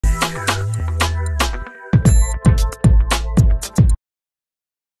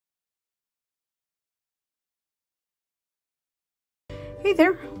Hey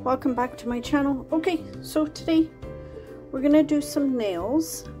there, welcome back to my channel. Okay, so today we're gonna do some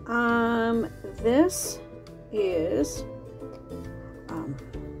nails. This is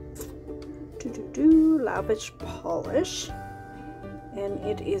Lavish polish, and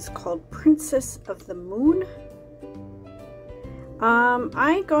it is called Princess of the Moon.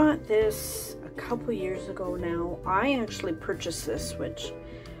 I got this a couple years ago now. I actually purchased this, which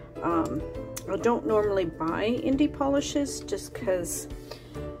I don't normally buy indie polishes just because,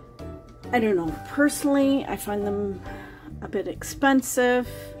 I don't know, personally I find them a bit expensive.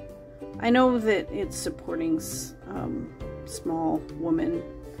 I know that it's supporting small women,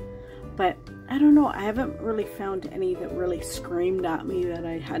 but I don't know, I haven't really found any that really screamed at me that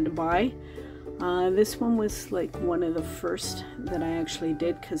I had to buy. This one was like one of the first that I actually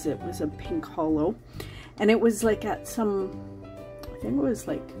did because it was a pink hollow, and it was like at some, I think it was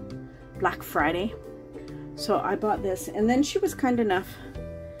like Black Friday, so I bought this. And then she was kind enough,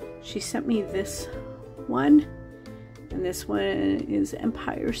 she sent me this one, and this one is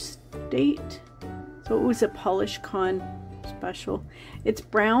Empire State, so it was a Polish Con special. It's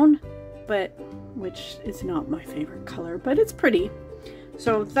brown, but which is not my favorite color, but it's pretty.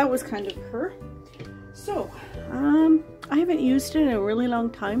 So that was kind of her. So I haven't used it in a really long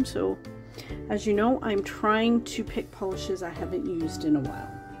time, so as you know, I'm trying to pick polishes I haven't used in a while.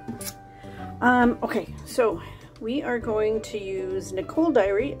 Okay, so we are going to use Nicole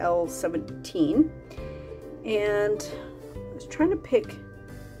Diary L17, and I was trying to pick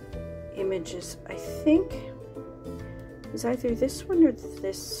images. I think it was either this one or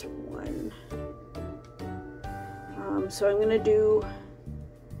this one. So I'm going to do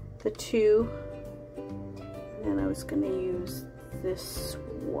the two, and then I was going to use this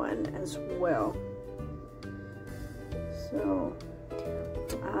one as well. So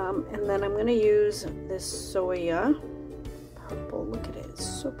and then I'm going to use this Soya purple. Look at it, it's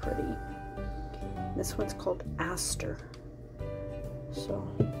so pretty. This one's called Aster. So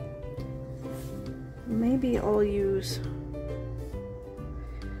maybe I'll use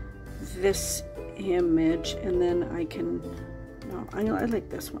this image, and then I can, no, I like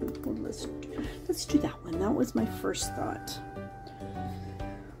this one. Well, let's do that one. That was my first thought.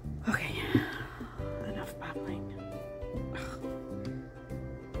 Okay, enough babbling.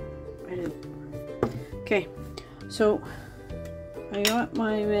 Okay, so I got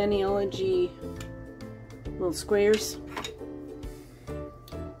my Maniology little squares,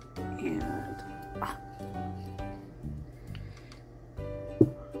 and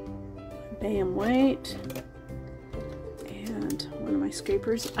Bam White, and one of my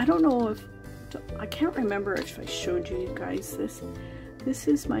scrapers. I don't know if, I can't remember if I showed you guys this. This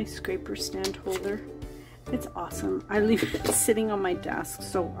is my scraper stand holder. It's awesome. I leave it sitting on my desk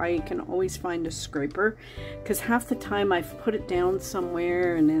so I can always find a scraper, because half the time I've put it down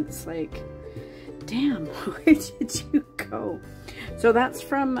somewhere and it's like, damn, where did you go? So that's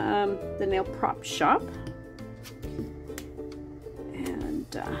from the Nail Prop Shop, and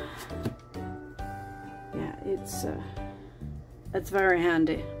yeah, it's very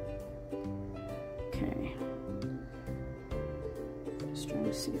handy. Okay, just trying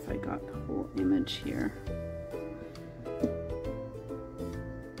to see if I got the whole image here.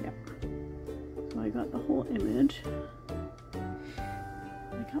 Yeah, so I got the whole image.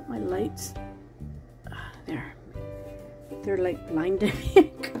 I got my lights. There, they're like blinded. I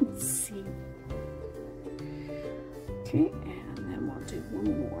couldn't see. Okay, and then we'll do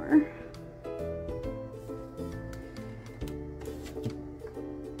one more.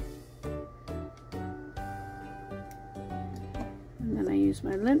 And then I use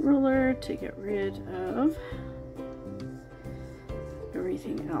my lint roller to get rid of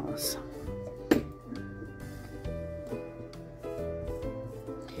everything else.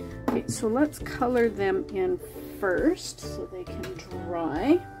 Okay, so let's color them in first so they can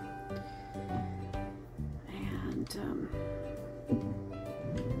dry. And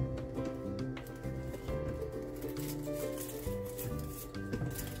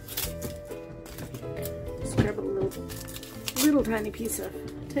just grab a little tiny piece of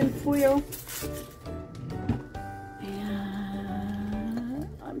tin foil. And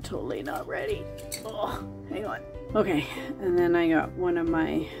I'm totally not ready. Oh, hang on. Okay, and then I got one of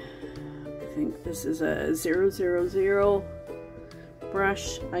my, I think this is a 000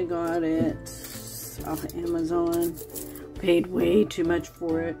 brush. I got it off of Amazon. Paid way too much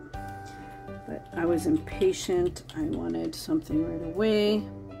for it, but I was impatient. I wanted something right away.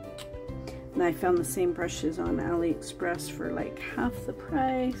 And I found the same brushes on AliExpress for like half the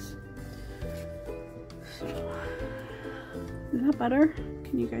price. So, is that better?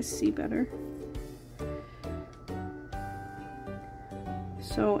 Can you guys see better?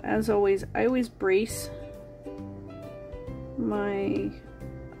 So as always, I always brace my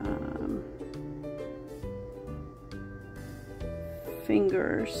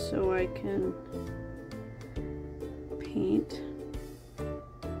fingers so I can paint.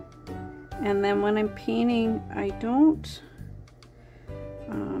 And then when I'm painting, I don't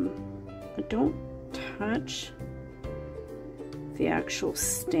touch the actual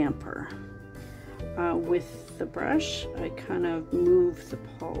stamper with the brush. I kind of move the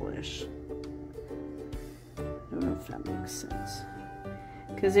polish. I don't know if that makes sense.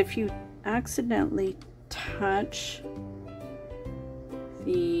 Because if you accidentally touch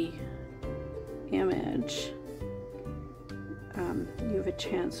the image, you have a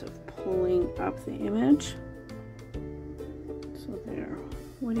chance of pulling up the image. So there,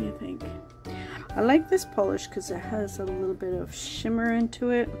 what do you think? I like this polish because it has a little bit of shimmer into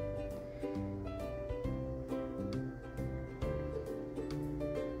it.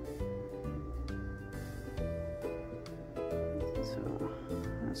 So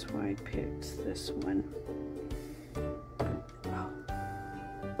that's why I picked this one. Oh.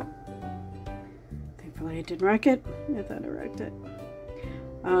 Thankfully I didn't wreck it. I thought I wrecked it.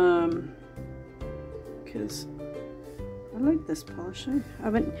 Because I like this polish. I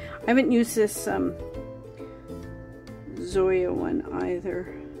haven't used this Zoya one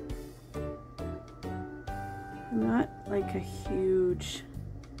either. I'm not like a huge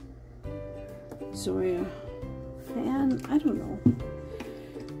Zoya fan. I don't know.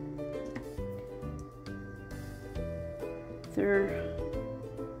 Their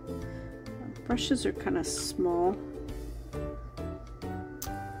brushes are kind of small.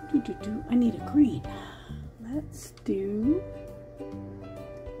 I need a green. Let's do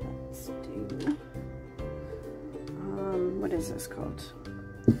what is this called?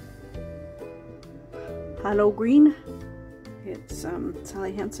 Hello Green. It's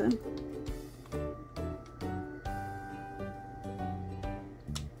Sally Hansen.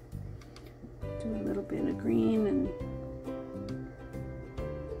 Do a little bit of green and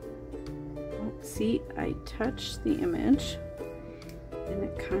oh, see, I touched the image and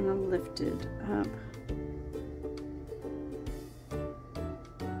it kind of lifted up.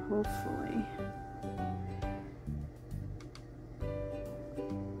 Hopefully.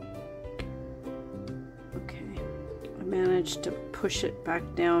 Okay, I managed to push it back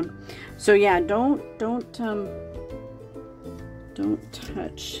down. So yeah, don't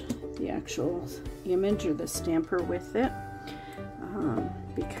touch the actual image or the stamper with it,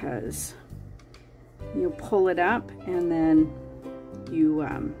 because you'll pull it up and then you'll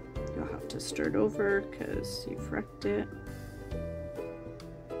have to start over because you've wrecked it.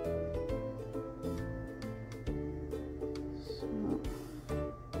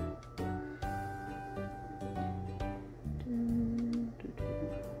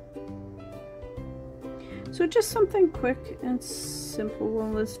 So just something quick and simple.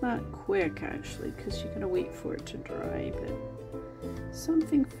 Well, it's not quick actually because you gotta wait for it to dry, but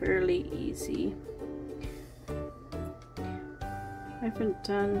something fairly easy. I haven't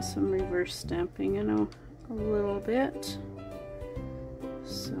done some reverse stamping in a little bit.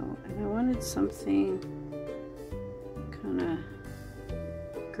 So, and I wanted something kind of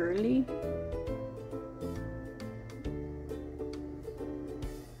girly.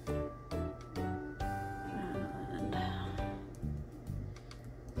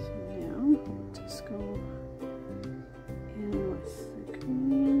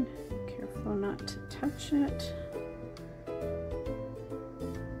 It.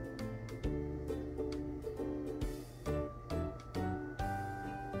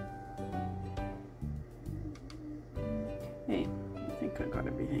 Okay, I think I got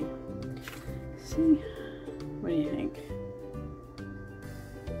everything. See, what do you think?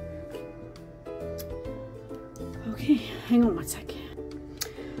 Okay, hang on one second.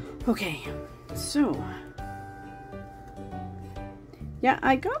 Okay, so yeah,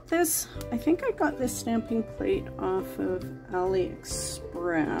 I got this, I think I got this stamping plate off of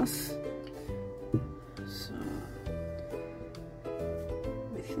AliExpress. So,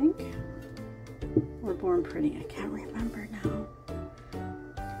 I think, or Born Pretty, I can't remember now.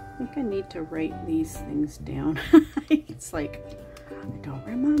 I think I need to write these things down. It's like, I don't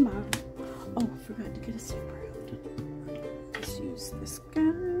remember. Oh, I forgot to get a zipper out. Let's use this guy.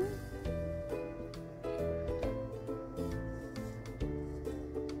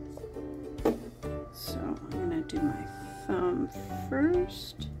 Do my thumb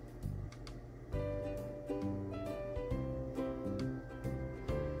first.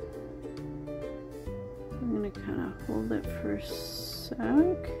 I'm going to kind of hold it for a sec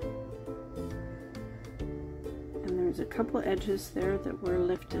and then there's a couple edges there that were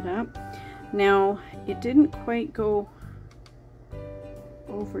lifted up. Now, it didn't quite go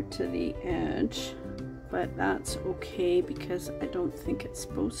over to the edge, but that's okay because I don't think it's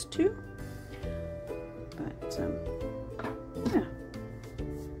supposed to. But yeah,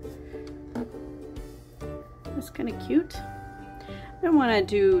 that's kind of cute. I don't want to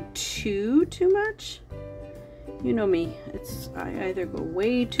do too much. You know me, I either go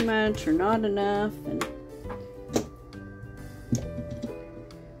way too much or not enough, and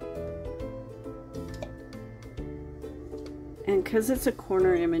because it's a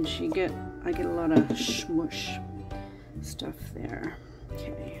corner image, I get a lot of smush stuff there.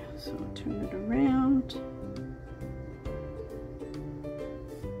 Okay, so turn it around.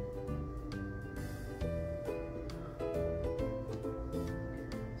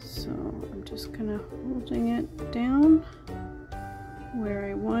 So I'm just kind of holding it down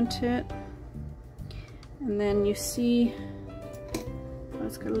where I want it, and then you see how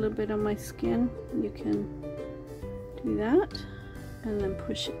it's got a little bit on my skin. You can do that and then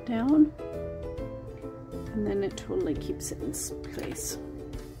push it down, and then it totally keeps it in place.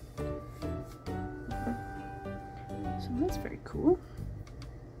 So that's very cool.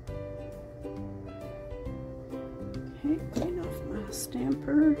 Okay, clean off my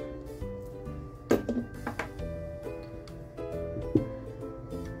stamper. I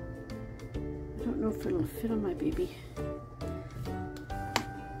don't know if it'll fit on my baby.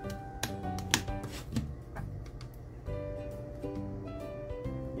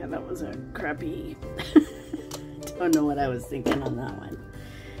 Yeah, that was a crappy. Don't know what I was thinking on that one.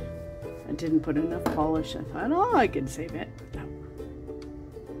 I didn't put enough polish. I thought, oh, I could save it. No.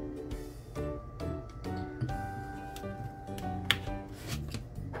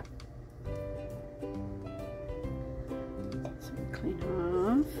 So clean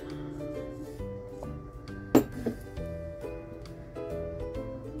off.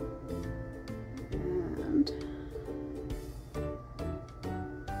 And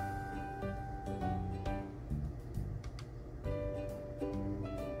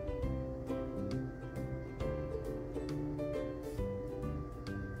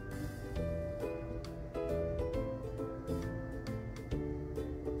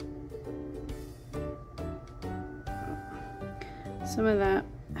some of that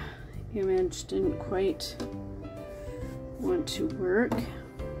image didn't quite want to work.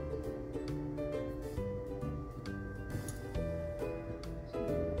 So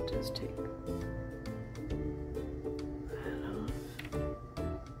I'll just take that off.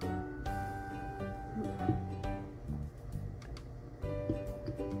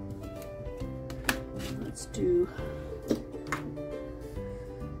 Let's do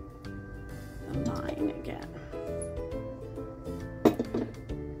the line again.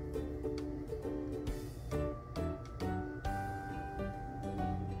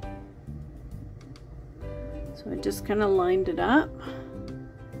 So I just kind of lined it up,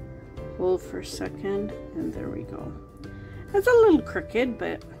 hold for a second, and there we go. It's a little crooked,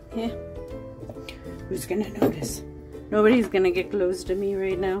 but yeah, who's gonna notice? Nobody's gonna get close to me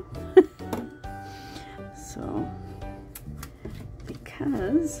right now. So,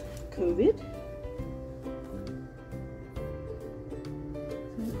 because COVID.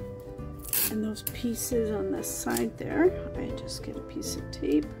 And those pieces on the side there, I just get a piece of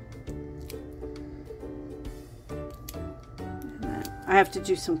tape. I have to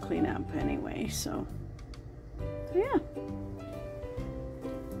do some cleanup anyway, so yeah.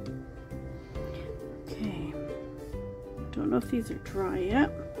 Okay, don't know if these are dry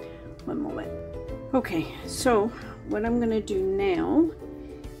yet. One moment. Okay, so what I'm gonna do now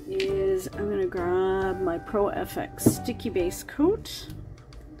is I'm gonna grab my Pro FX Sticky Base Coat,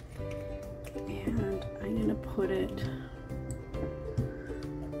 and I'm gonna put it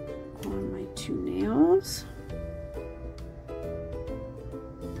on my two nails.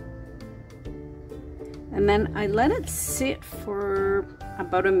 And then I let it sit for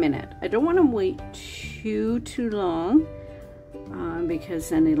about a minute. I don't want to wait too long because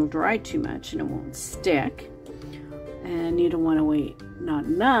then it'll dry too much and it won't stick. And you don't want to wait not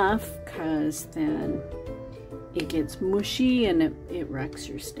enough because then it gets mushy and it wrecks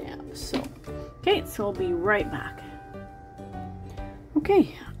your stamp. So, okay, so I'll be right back.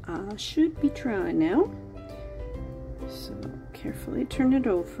 Okay, should be dry now. So carefully turn it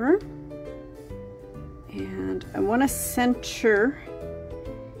over. And I want to center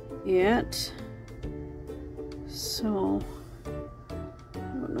it, so I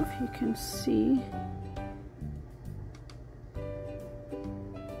don't know if you can see.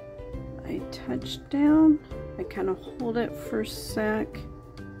 I touch down, I kind of hold it for a sec,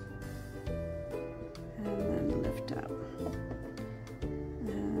 and then lift up.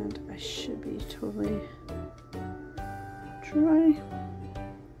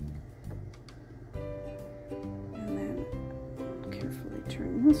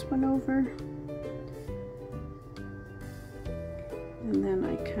 turn this one over. And then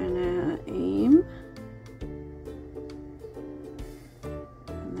I kind of aim.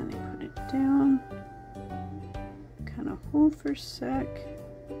 And then I put it down. Kind of hold for a sec.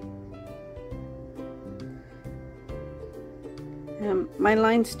 My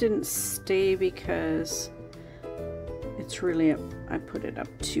lines didn't stay because it's really, I put it up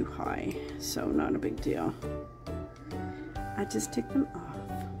too high, so not a big deal. I just take them off.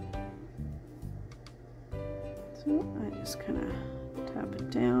 So I just kind of tap it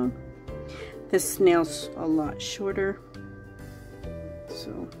down. This nail's a lot shorter,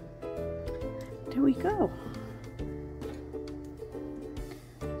 so there we go.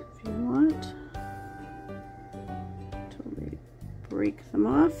 If you want, totally break them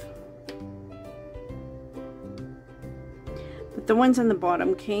off. But the ones on the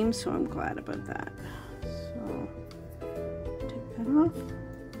bottom came, so I'm glad about that. So take that off.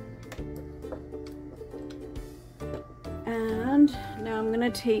 And now I'm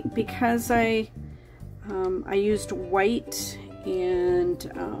gonna take, because I used white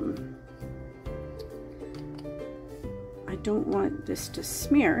and I don't want this to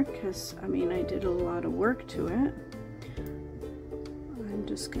smear, because I mean I did a lot of work to it. I'm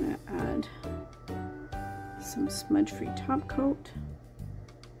just gonna add some smudge-free top coat,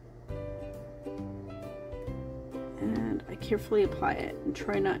 and I carefully apply it and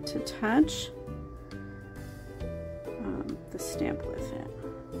try not to touch the stamp with it.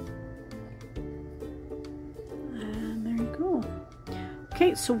 And there you go.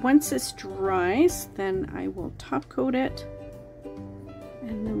 Okay, so once this dries, then I will top coat it,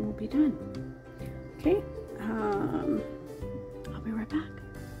 and then we'll be done. Okay, I'll be right back.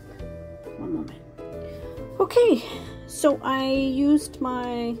 One moment. Okay, so I used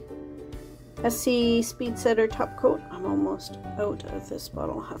my SC Speed Setter top coat. I'm almost out of this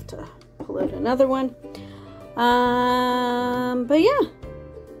bottle. I'll have to pull out another one. But yeah,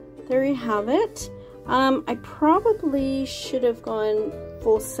 there you have it. I probably should have gone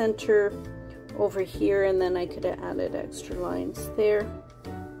full center over here, and then I could have added extra lines there.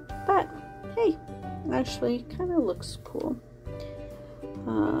 But hey, actually kind of looks cool.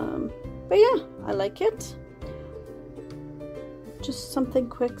 But yeah, I like it. Just something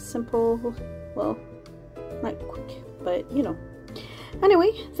quick, simple. Well, not quick, but you know.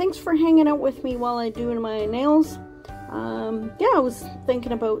 Anyway, thanks for hanging out with me while I do my nails. Yeah, I was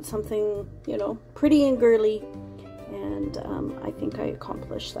thinking about something, you know, pretty and girly, and I think I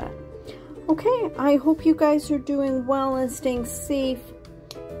accomplished that. Okay, I hope you guys are doing well and staying safe,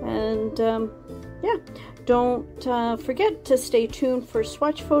 and yeah, don't forget to stay tuned for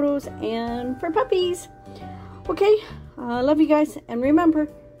swatch photos and for puppies. Okay, love you guys, and remember,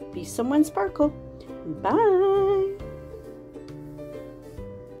 be someone sparkle. Bye.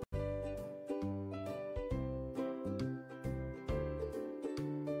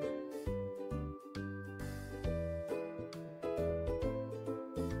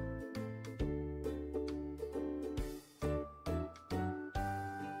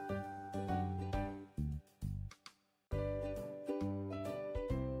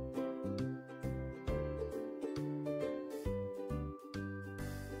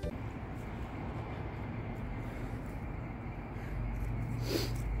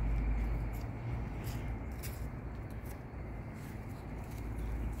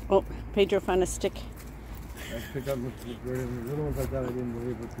 Oh, Pedro found a stick. I picked up the little ones like that. I didn't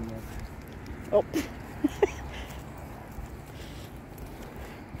believe it too much. Oh.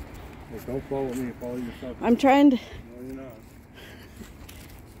 Hey, don't follow me. Follow yourself. I'm trying to. No, you're not.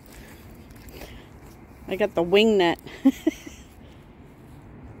 I got the wing net.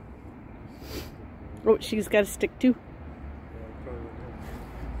 Oh, she's got a stick too.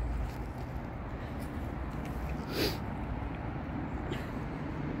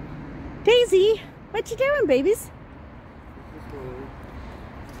 Daisy, what you doing, babies?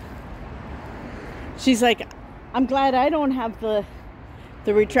 She's like, I'm glad I don't have the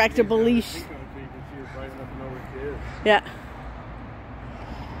retractable leash. Yeah.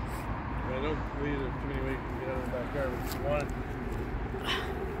 I don't believe there's too many ways to get out of the backyard. If you want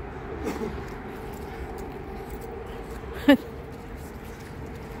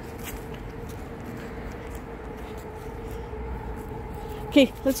Okay,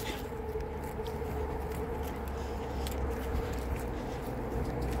 let's.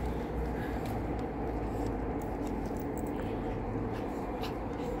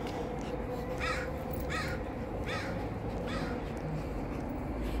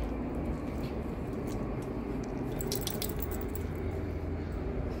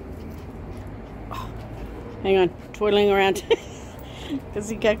 Hang on, twirling around. Because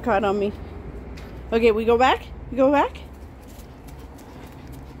he got caught on me. Okay, we go back? We go back?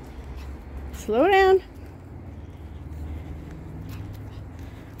 Slow down.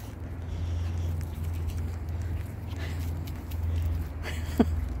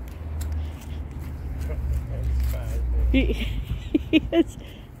 He is.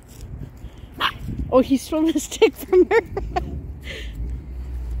 Oh, he stole the stick from her.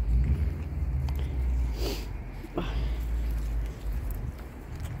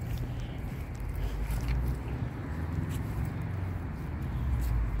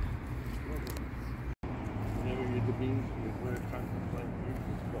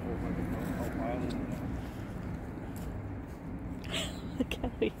 Look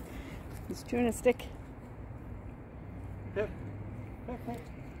at him. He's chewing a stick. Pip. Pip, pip.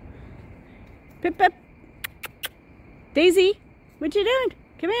 Pip, pip. Daisy, what you doing?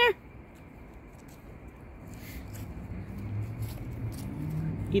 Come here.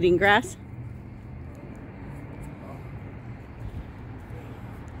 Eating grass.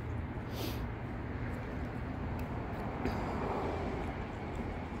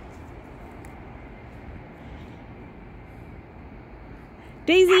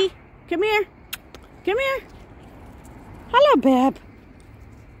 Daisy, come here. Come here. Hello, Bab.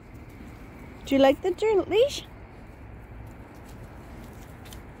 Do you like the leash?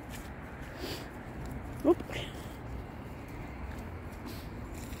 Oop.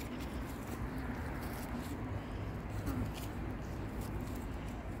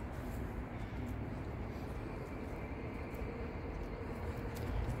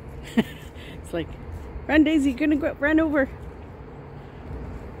 It's like, run, Daisy, you're gonna go run over.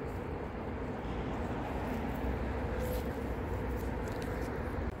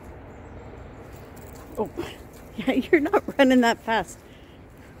 Oh, yeah, you're not running that fast.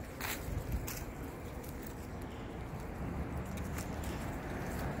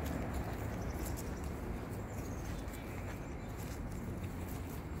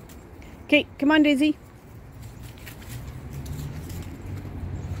 Okay, come on, Daisy.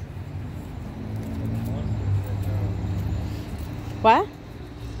 What?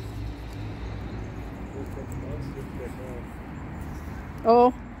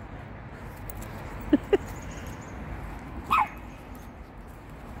 Oh.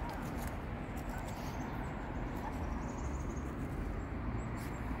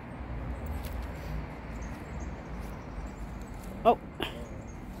 Oh,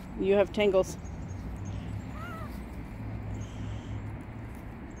 you have tangles.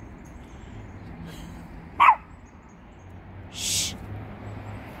 Shh.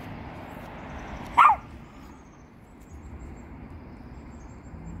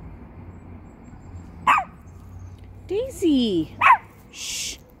 Daisy.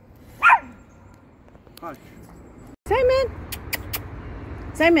 Shh. Hush. Simon.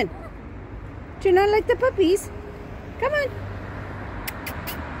 Simon. Do you not like the puppies? Come on.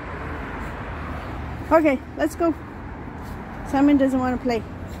 Okay, let's go. Simon doesn't want to play.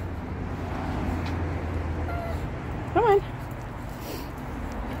 Come on.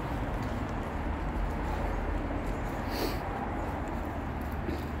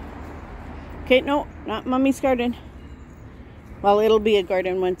 Okay, no, not Mommy's garden. Well, it'll be a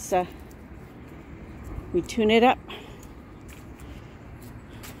garden once we tune it up.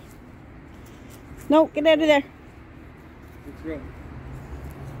 No, get out of there. Let's go.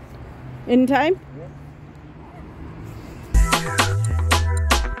 In time? Yeah.